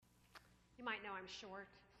might know I'm short,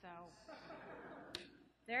 so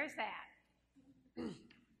there's that.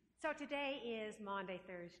 So today is Maundy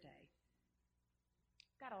Thursday.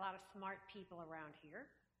 Got a lot of smart people around here.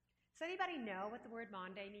 Does anybody know what the word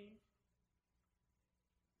Maundy means?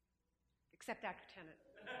 Except Dr. Tennant.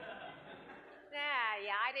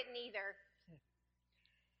 Yeah, I didn't either.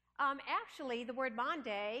 Actually, the word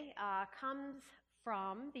Maundy comes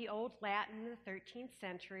from the Old Latin in the 13th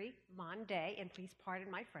century, Maundy, and please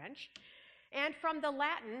pardon my French, and from the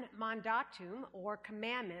Latin mandatum, or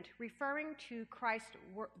commandment, referring to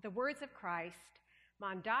the words of Christ,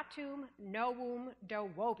 mandatum novum do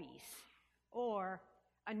vobis, or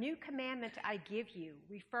a new commandment I give you,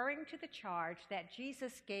 referring to the charge that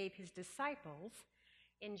Jesus gave his disciples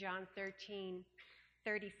in John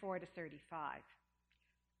 13:34-35.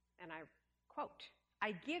 And I quote,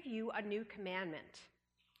 I give you a new commandment,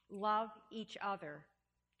 love each other.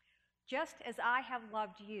 Just as I have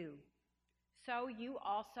loved you, so you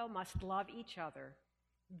also must love each other.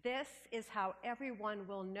 This is how everyone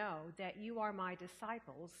will know that you are my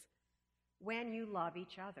disciples, when you love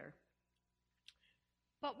each other.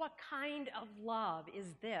 But what kind of love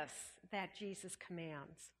is this that Jesus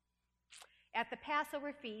commands? At the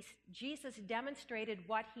Passover feast, Jesus demonstrated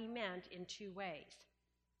what he meant in two ways.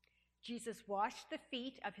 Jesus washed the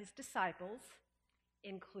feet of his disciples,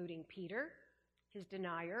 including Peter, his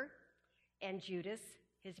denier, and Judas,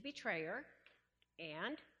 his betrayer,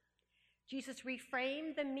 and Jesus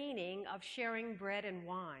reframed the meaning of sharing bread and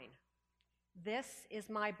wine. This is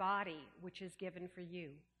my body, which is given for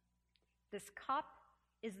you. This cup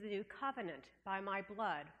is the new covenant by my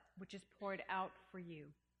blood, which is poured out for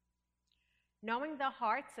you. Knowing the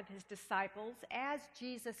hearts of his disciples as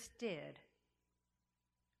Jesus did,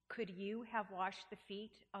 could you have washed the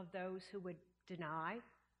feet of those who would deny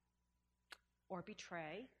or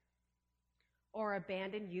betray or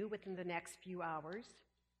abandon you within the next few hours?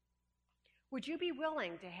 Would you be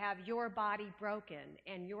willing to have your body broken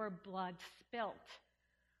and your blood spilt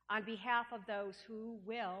on behalf of those who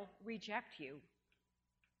will reject you?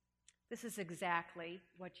 This is exactly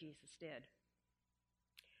what Jesus did.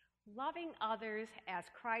 Loving others as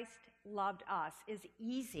Christ loved us is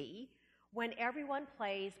easy when everyone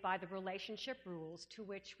plays by the relationship rules to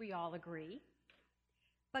which we all agree.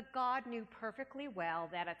 But God knew perfectly well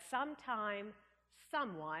that at some time,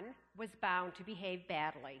 someone was bound to behave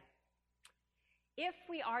badly. If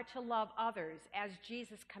we are to love others as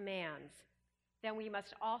Jesus commands, then we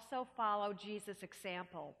must also follow Jesus'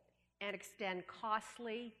 example and extend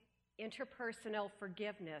costly interpersonal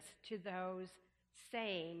forgiveness to those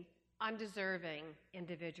same undeserving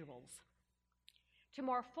individuals. To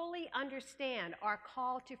more fully understand our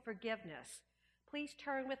call to forgiveness, please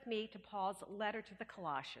turn with me to Paul's letter to the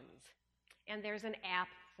Colossians, and there's an app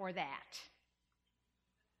for that.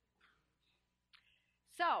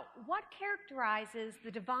 So, what characterizes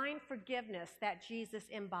the divine forgiveness that Jesus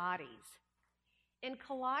embodies? In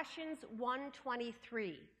Colossians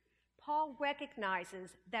 1:23, Paul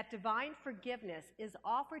recognizes that divine forgiveness is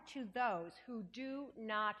offered to those who do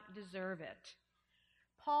not deserve it.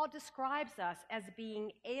 Paul describes us as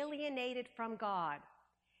being alienated from God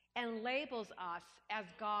and labels us as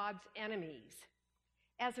God's enemies.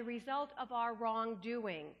 As a result of our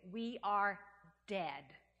wrongdoing, we are dead.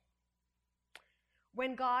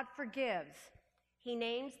 When God forgives, he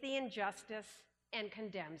names the injustice and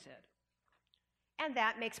condemns it. And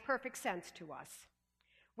that makes perfect sense to us.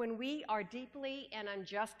 When we are deeply and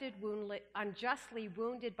unjustly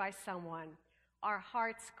wounded by someone, our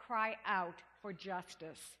hearts cry out for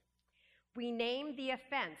justice. We name the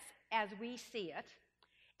offense as we see it,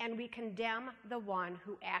 and we condemn the one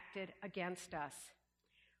who acted against us.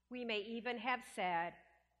 We may even have said,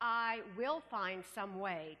 I will find some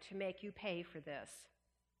way to make you pay for this.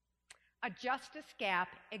 A justice gap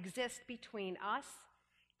exists between us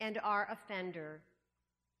and our offender.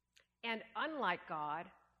 And unlike God,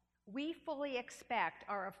 we fully expect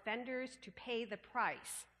our offenders to pay the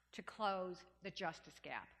price to close the justice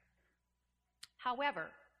gap. However,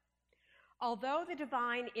 although the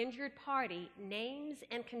divine injured party names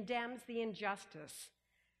and condemns the injustice,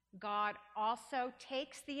 God also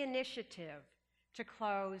takes the initiative to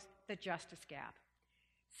close the justice gap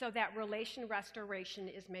so that relation restoration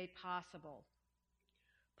is made possible.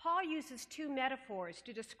 Paul uses two metaphors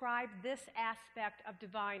to describe this aspect of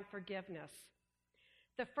divine forgiveness.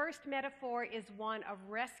 The first metaphor is one of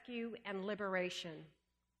rescue and liberation.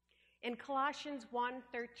 In Colossians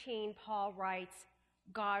 1:13, Paul writes,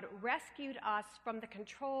 God rescued us from the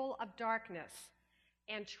control of darkness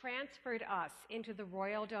and transferred us into the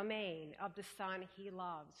royal domain of the Son he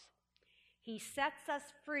loves. He sets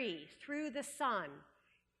us free through the Son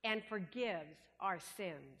and forgives our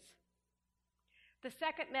sins. The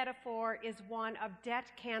second metaphor is one of debt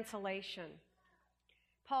cancellation.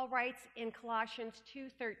 Paul writes in Colossians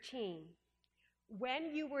 2:13,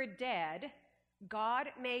 "When you were dead,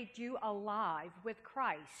 God made you alive with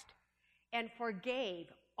Christ and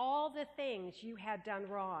forgave all the things you had done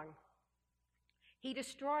wrong. He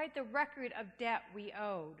destroyed the record of debt we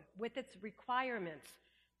owed with its requirements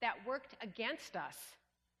that worked against us.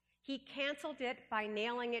 He canceled it by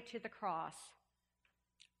nailing it to the cross."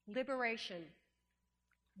 Liberation,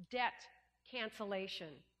 debt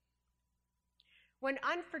cancellation. When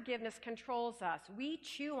unforgiveness controls us, we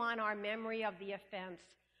chew on our memory of the offense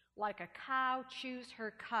like a cow chews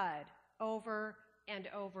her cud over and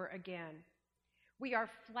over again. We are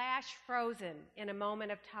flash frozen in a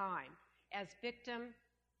moment of time as victim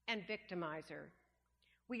and victimizer.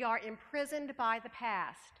 We are imprisoned by the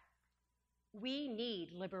past. We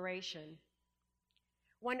need liberation.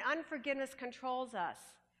 When unforgiveness controls us,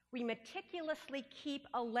 we meticulously keep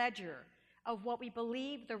a ledger of what we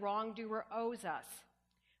believe the wrongdoer owes us.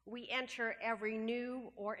 We enter every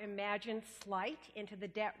new or imagined slight into the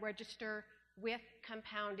debt register with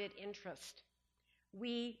compounded interest.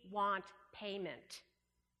 We want payment.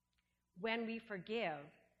 When we forgive,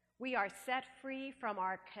 we are set free from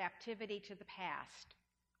our captivity to the past.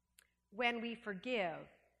 When we forgive,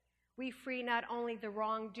 we free not only the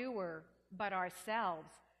wrongdoer, but ourselves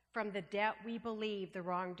from the debt we believe the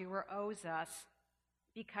wrongdoer owes us,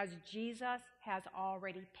 because Jesus has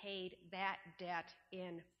already paid that debt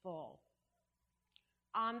in full.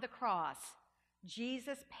 On the cross,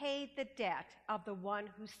 Jesus paid the debt of the one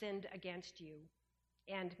who sinned against you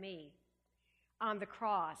and me. On the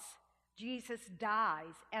cross, Jesus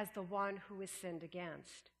dies as the one who is sinned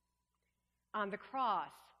against. On the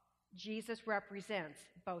cross, Jesus represents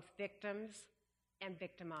both victims and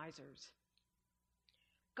victimizers.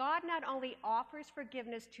 God not only offers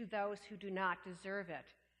forgiveness to those who do not deserve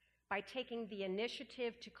it by taking the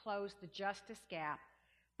initiative to close the justice gap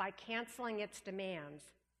by canceling its demands,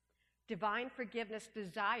 divine forgiveness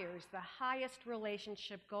desires the highest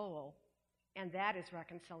relationship goal, and that is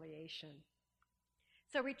reconciliation.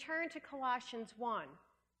 So return to Colossians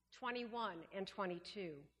 1:21 and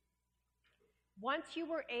 22. "Once you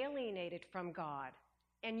were alienated from God,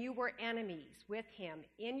 and you were enemies with him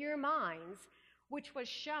in your minds, which was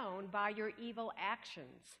shown by your evil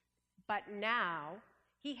actions. But now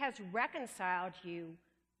he has reconciled you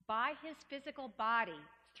by his physical body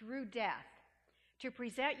through death, to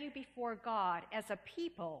present you before God as a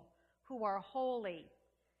people who are holy,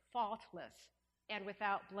 faultless, and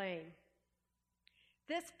without blame."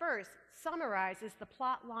 This verse summarizes the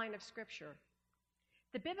plot line of Scripture.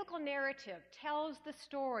 The biblical narrative tells the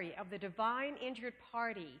story of the divine injured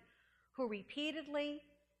party who repeatedly,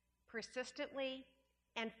 persistently,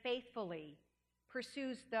 and faithfully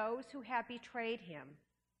pursues those who have betrayed him,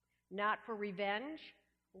 not for revenge,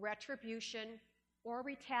 retribution, or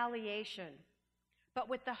retaliation, but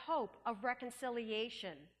with the hope of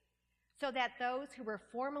reconciliation, so that those who were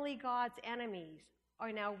formerly God's enemies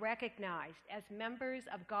are now recognized as members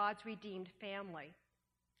of God's redeemed family,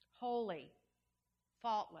 holy,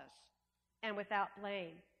 faultless, and without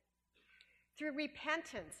blame. Through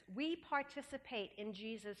repentance, we participate in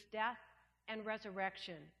Jesus' death and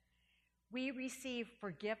resurrection. We receive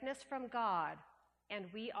forgiveness from God,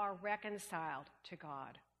 and we are reconciled to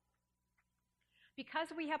God.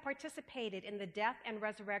 Because we have participated in the death and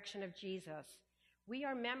resurrection of Jesus, we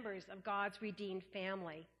are members of God's redeemed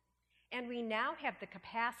family, and we now have the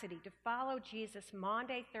capacity to follow Jesus'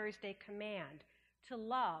 Maundy Thursday command to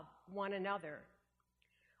love one another.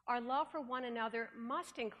 Our love for one another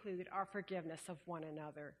must include our forgiveness of one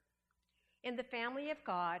another. In the family of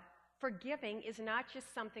God, forgiving is not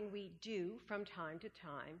just something we do from time to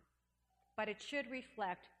time, but it should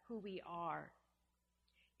reflect who we are.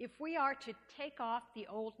 If we are to take off the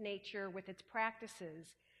old nature with its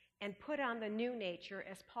practices and put on the new nature,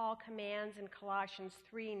 as Paul commands in Colossians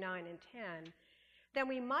 3:9 and 10, then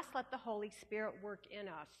we must let the Holy Spirit work in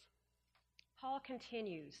us. Paul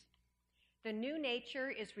continues, "The new nature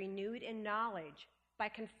is renewed in knowledge by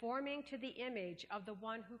conforming to the image of the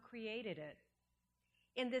one who created it.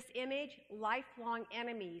 In this image, lifelong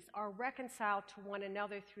enemies are reconciled to one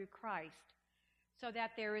another through Christ, so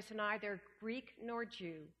that there is neither Greek nor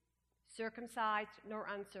Jew, circumcised nor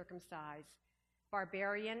uncircumcised,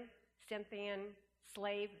 barbarian, Scythian,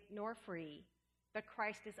 slave nor free, but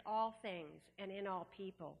Christ is all things and in all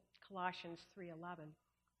people." Colossians 3:11.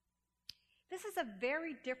 This is a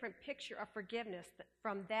very different picture of forgiveness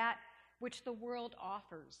from that which the world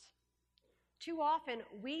offers. Too often,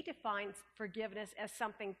 we define forgiveness as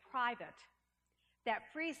something private,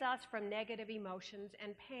 that frees us from negative emotions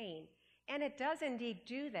and pain. And it does indeed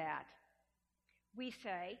do that. We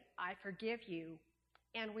say, I forgive you,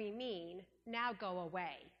 and we mean, now go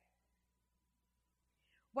away.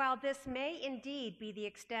 While this may indeed be the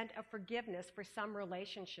extent of forgiveness for some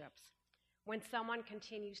relationships, when someone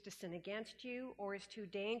continues to sin against you or is too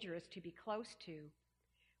dangerous to be close to,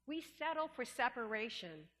 we settle for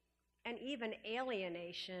separation and even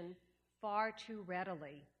alienation far too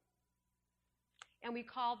readily. And we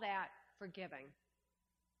call that forgiving.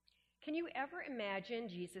 Can you ever imagine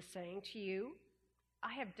Jesus saying to you,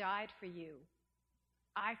 I have died for you.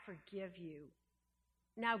 I forgive you.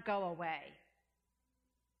 Now go away.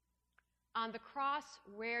 On the cross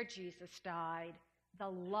where Jesus died, the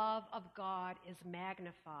love of God is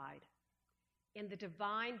magnified. In the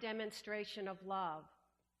divine demonstration of love,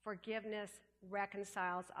 forgiveness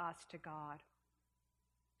reconciles us to God.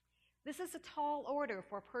 This is a tall order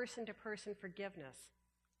for person-to-person forgiveness.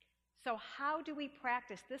 So how do we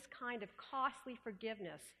practice this kind of costly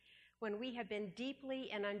forgiveness when we have been deeply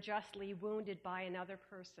and unjustly wounded by another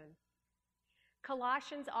person?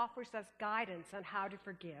 Colossians offers us guidance on how to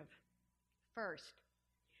forgive. First,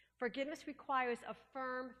 forgiveness requires a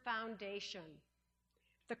firm foundation.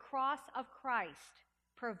 The cross of Christ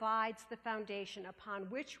provides the foundation upon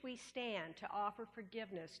which we stand to offer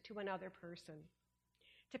forgiveness to another person.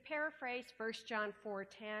 To paraphrase 1 John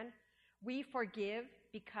 4:10, we forgive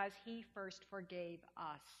because he first forgave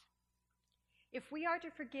us. If we are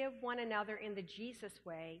to forgive one another in the Jesus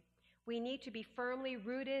way, we need to be firmly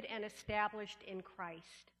rooted and established in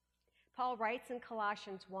Christ. Paul writes in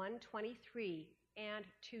Colossians 1:23 and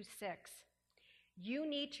 2:6, you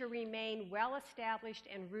need to remain well established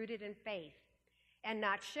and rooted in faith and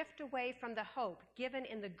not shift away from the hope given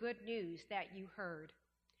in the good news that you heard.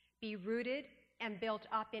 Be rooted and built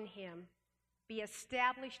up in him. Be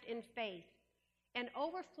established in faith and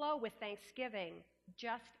overflow with thanksgiving,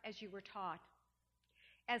 just as you were taught.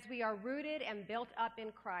 As we are rooted and built up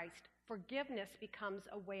in Christ, forgiveness becomes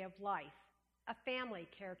a way of life, a family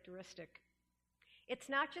characteristic. It's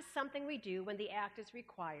not just something we do when the act is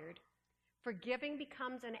required. Forgiving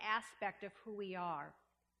becomes an aspect of who we are,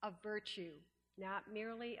 a virtue, not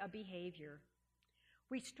merely a behavior.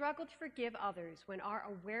 We struggle to forgive others when our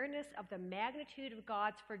awareness of the magnitude of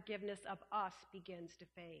God's forgiveness of us begins to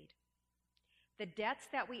fade. The debts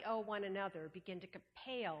that we owe one another begin to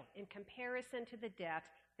pale in comparison to the debt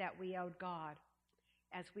that we owed God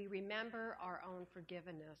as we remember our own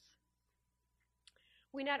forgiveness.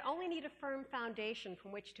 We not only need a firm foundation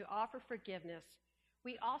from which to offer forgiveness,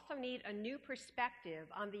 we also need a new perspective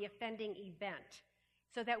on the offending event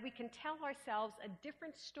so that we can tell ourselves a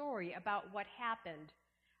different story about what happened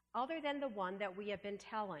other than the one that we have been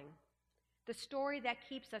telling, the story that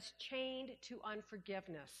keeps us chained to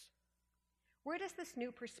unforgiveness. Where does this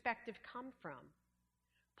new perspective come from?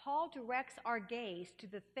 Paul directs our gaze to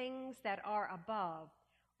the things that are above,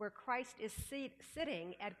 where Christ is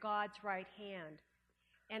sitting at God's right hand,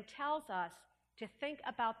 and tells us to think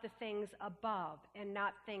about the things above and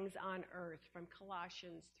not things on earth, from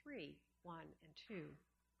Colossians 3:1 and 2.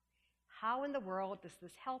 How in the world does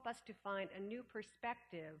this help us to find a new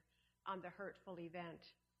perspective on the hurtful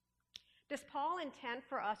event? Does Paul intend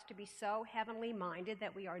for us to be so heavenly minded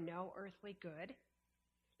that we are no earthly good?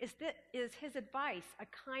 Is his advice a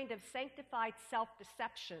kind of sanctified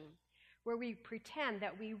self-deception where we pretend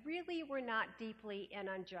that we really were not deeply and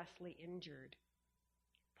unjustly injured?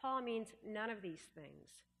 Paul means none of these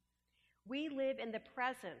things. We live in the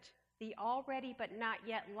present, the already but not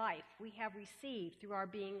yet life we have received through our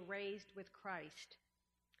being raised with Christ.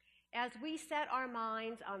 As we set our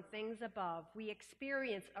minds on things above, we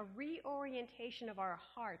experience a reorientation of our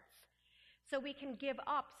hearts so we can give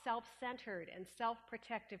up self-centered and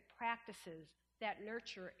self-protective practices that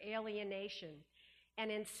nurture alienation and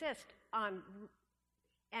insist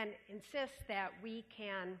that we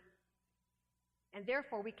can, and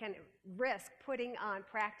therefore we can risk putting on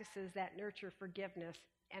practices that nurture forgiveness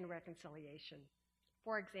and reconciliation.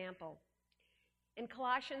 For example, in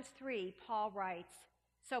Colossians 3, Paul writes,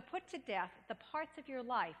 so put to death the parts of your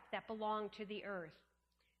life that belong to the earth,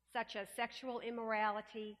 such as sexual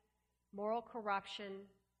immorality, moral corruption,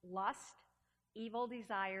 lust, evil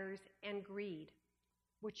desires, and greed,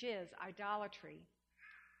 which is idolatry.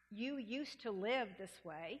 You used to live this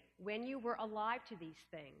way when you were alive to these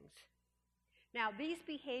things. Now, these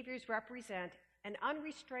behaviors represent an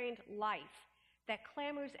unrestrained life that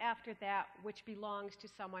clamors after that which belongs to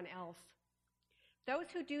someone else.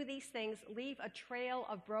 Those who do these things leave a trail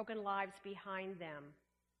of broken lives behind them.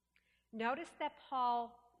 Notice that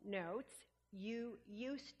Paul notes, you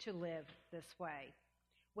used to live this way.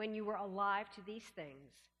 when you were alive to these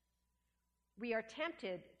things. We are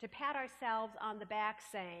tempted to pat ourselves on the back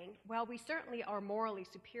saying, well, we certainly are morally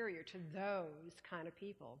superior to those kind of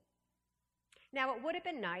people. Now, it would have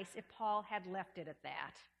been nice if Paul had left it at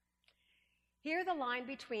that. Here, the line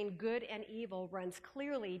between good and evil runs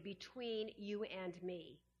clearly between you and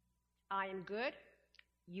me. I am good,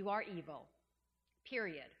 you are evil.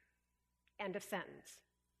 Period. End of sentence.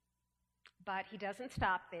 But he doesn't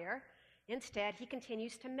stop there. Instead, he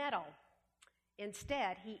continues to meddle.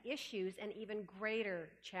 Instead, he issues an even greater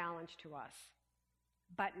challenge to us.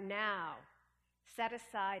 But now, set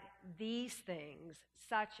aside these things,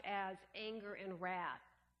 such as anger and wrath,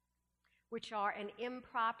 which are an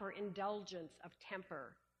improper indulgence of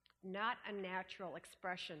temper, not a natural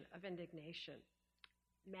expression of indignation,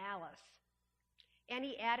 malice,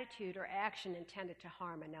 any attitude or action intended to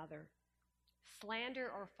harm another, slander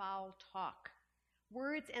or foul talk,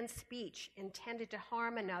 words and speech intended to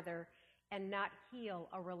harm another and not heal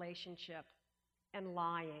a relationship, and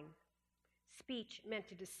lying, speech meant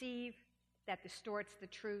to deceive, that distorts the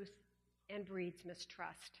truth and breeds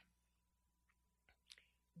mistrust.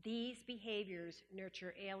 These behaviors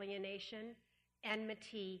nurture alienation,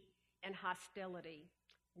 enmity, and hostility,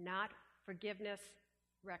 not forgiveness,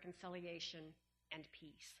 reconciliation, and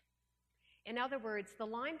peace. In other words, the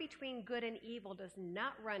line between good and evil does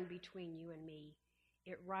not run between you and me.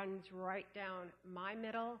 It runs right down my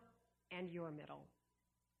middle and your middle.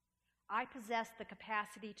 I possess the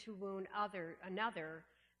capacity to wound another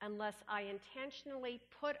unless I intentionally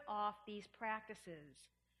put off these practices,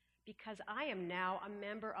 because I am now a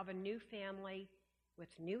member of a new family with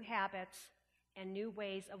new habits and new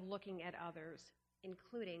ways of looking at others,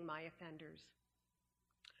 including my offenders.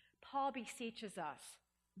 Paul beseeches us,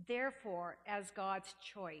 therefore, as God's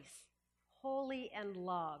choice, holy and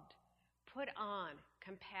loved, put on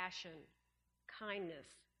compassion, kindness,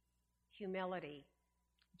 humility,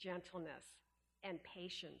 gentleness, and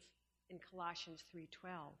patience in Colossians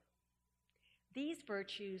 3:12. These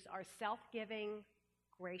virtues are self-giving,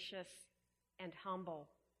 gracious, and humble.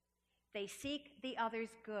 They seek the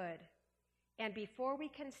other's good, and before we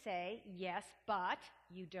can say, yes, but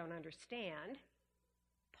you don't understand,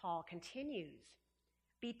 Paul continues,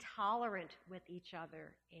 be tolerant with each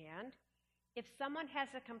other, and if someone has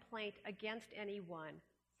a complaint against anyone,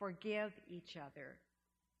 forgive each other.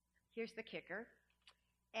 Here's the kicker.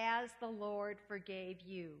 As the Lord forgave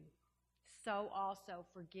you, so also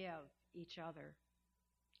forgive each other.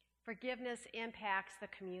 Forgiveness impacts the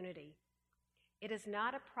community. It is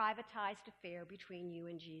not a privatized affair between you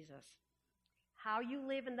and Jesus. How you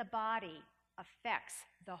live in the body affects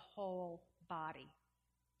the whole body.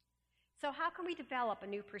 So how can we develop a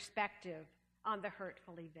new perspective on the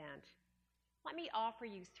hurtful event? Let me offer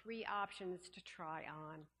you 3 options to try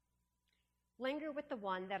on. Linger with the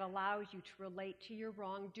one that allows you to relate to your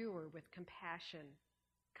wrongdoer with compassion,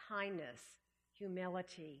 kindness,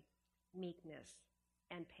 humility, meekness,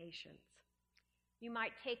 and patience. You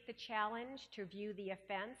might take the challenge to view the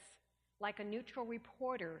offense like a neutral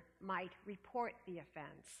reporter might report the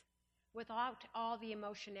offense, without all the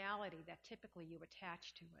emotionality that typically you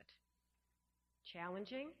attach to it.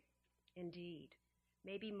 Challenging? Indeed.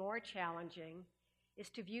 Maybe more challenging is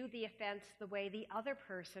to view the offense the way the other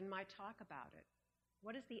person might talk about it.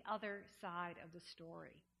 What is the other side of the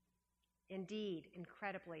story? Indeed,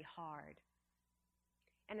 incredibly hard.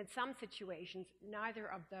 And in some situations, neither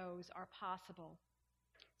of those are possible.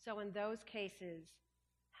 So in those cases,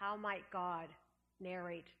 how might God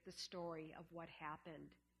narrate the story of what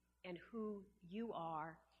happened and who you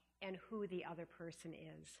are and who the other person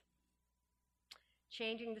is?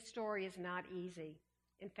 Changing the story is not easy.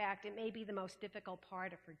 In fact, it may be the most difficult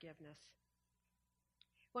part of forgiveness.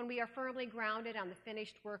 When we are firmly grounded on the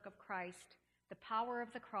finished work of Christ, the power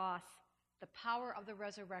of the cross, the power of the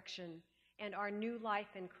resurrection, and our new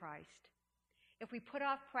life in Christ, if we put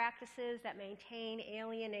off practices that maintain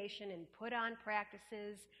alienation and put on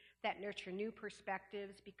practices that nurture new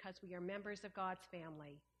perspectives because we are members of God's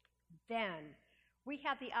family, then we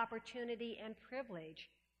have the opportunity and privilege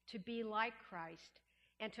to be like Christ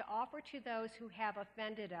and to offer to those who have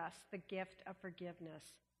offended us the gift of forgiveness,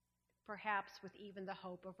 perhaps with even the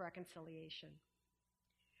hope of reconciliation.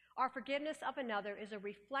 Our forgiveness of another is a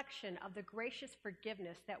reflection of the gracious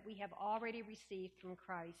forgiveness that we have already received from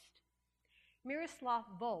Christ. Miroslav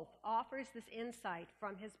Volf offers this insight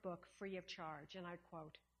from his book, Free of Charge, and I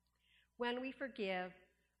quote, "When we forgive,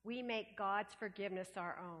 we make God's forgiveness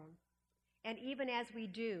our own. And even as we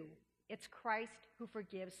do, it's Christ who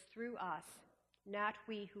forgives through us, not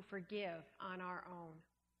we who forgive on our own."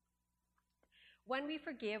 When we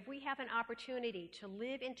forgive, we have an opportunity to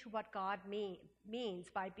live into what God means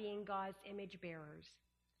by being God's image bearers.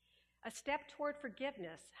 A step toward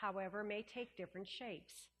forgiveness, however, may take different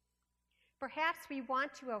shapes. Perhaps we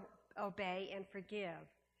want to obey and forgive,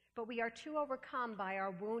 but we are too overcome by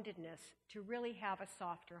our woundedness to really have a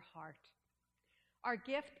softer heart. Our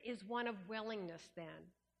gift is one of willingness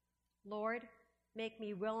then. Lord, make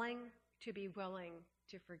me willing to be willing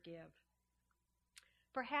to forgive.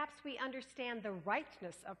 Perhaps we understand the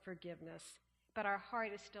rightness of forgiveness, but our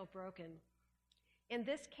heart is still broken. In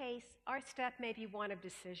this case, our step may be one of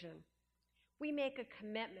decision. We make a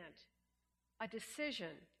commitment, a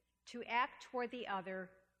decision to act toward the other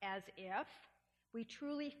as if we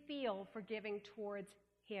truly feel forgiving towards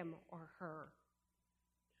him or her.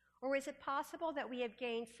 Or is it possible that we have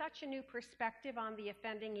gained such a new perspective on the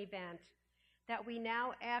offending event that we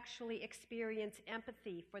now actually experience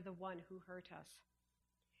empathy for the one who hurt us?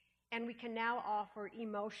 And we can now offer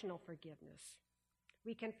emotional forgiveness.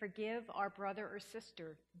 We can forgive our brother or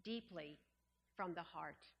sister deeply from the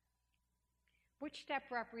heart. Which step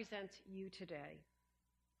represents you today?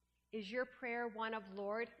 Is your prayer one of,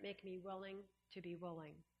 Lord, make me willing to be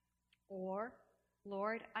willing? Or,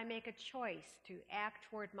 Lord, I make a choice to act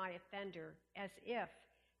toward my offender as if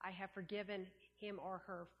I have forgiven him or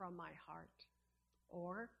her from my heart?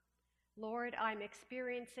 Or, Lord, I'm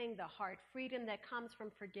experiencing the heart freedom that comes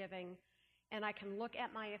from forgiving, and I can look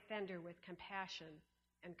at my offender with compassion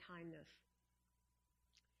and kindness.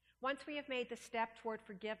 Once we have made the step toward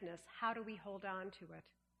forgiveness, how do we hold on to it?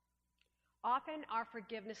 Often our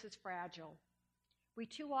forgiveness is fragile. We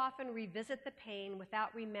too often revisit the pain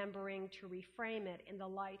without remembering to reframe it in the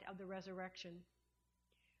light of the resurrection.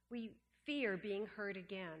 We fear being hurt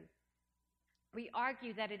again. We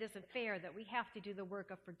argue that it isn't fair, that we have to do the work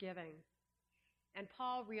of forgiving. And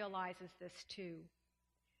Paul realizes this too.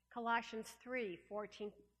 Colossians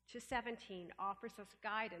 3:14-17 offers us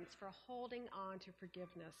guidance for holding on to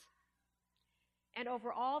forgiveness. And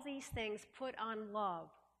over all these things, put on love,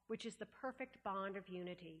 which is the perfect bond of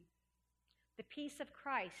unity. The peace of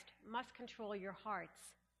Christ must control your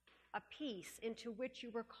hearts, a peace into which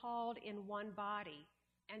you were called in one body,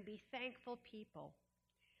 and be thankful people.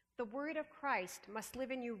 The word of Christ must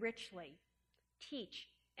live in you richly. Teach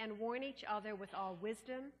and warn each other with all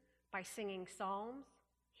wisdom by singing psalms,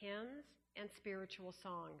 hymns, and spiritual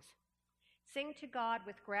songs. Sing to God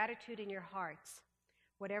with gratitude in your hearts.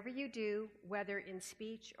 Whatever you do, whether in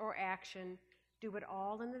speech or action, do it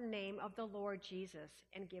all in the name of the Lord Jesus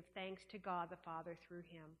and give thanks to God the Father through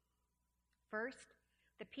him. First,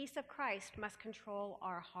 the peace of Christ must control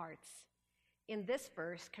our hearts. In this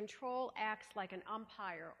verse, control acts like an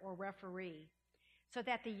umpire or referee, so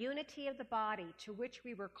that the unity of the body to which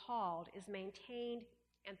we were called is maintained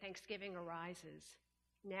and thanksgiving arises.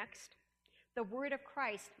 Next, the word of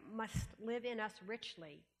Christ must live in us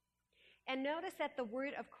richly. And notice that the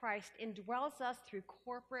word of Christ indwells us through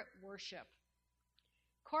corporate worship.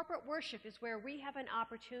 Corporate worship is where we have an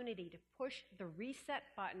opportunity to push the reset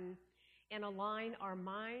button and align our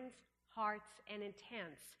minds, hearts, and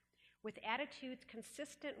intents with attitudes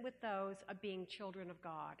consistent with those of being children of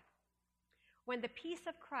God. When the peace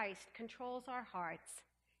of Christ controls our hearts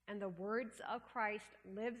and the words of Christ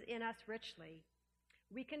lives in us richly,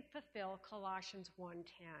 we can fulfill Colossians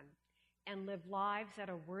 1:10 and live lives that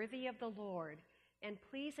are worthy of the Lord and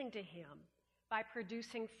pleasing to him by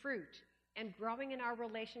producing fruit and growing in our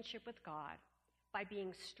relationship with God, by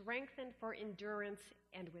being strengthened for endurance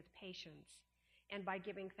and with patience, and by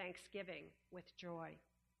giving thanksgiving with joy.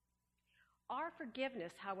 Our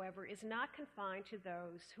forgiveness, however, is not confined to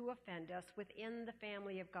those who offend us within the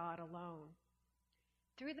family of God alone.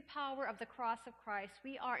 Through the power of the cross of Christ,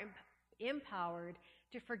 we are empowered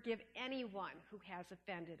to forgive anyone who has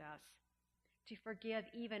offended us, to forgive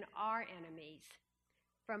even our enemies,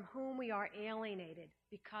 from whom we are alienated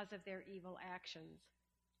because of their evil actions.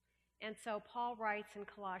 And so Paul writes in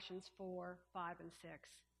Colossians 4:5 and 6,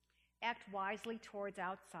 act wisely towards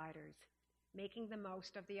outsiders, making the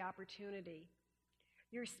most of the opportunity.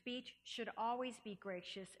 Your speech should always be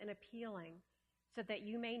gracious and appealing, so that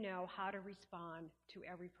you may know how to respond to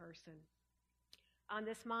every person. On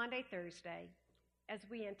this Maundy Thursday, as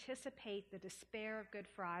we anticipate the despair of Good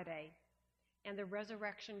Friday and the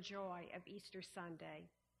resurrection joy of Easter Sunday,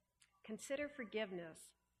 consider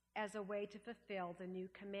forgiveness as a way to fulfill the new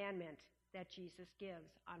commandment that Jesus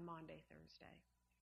gives on Maundy Thursday.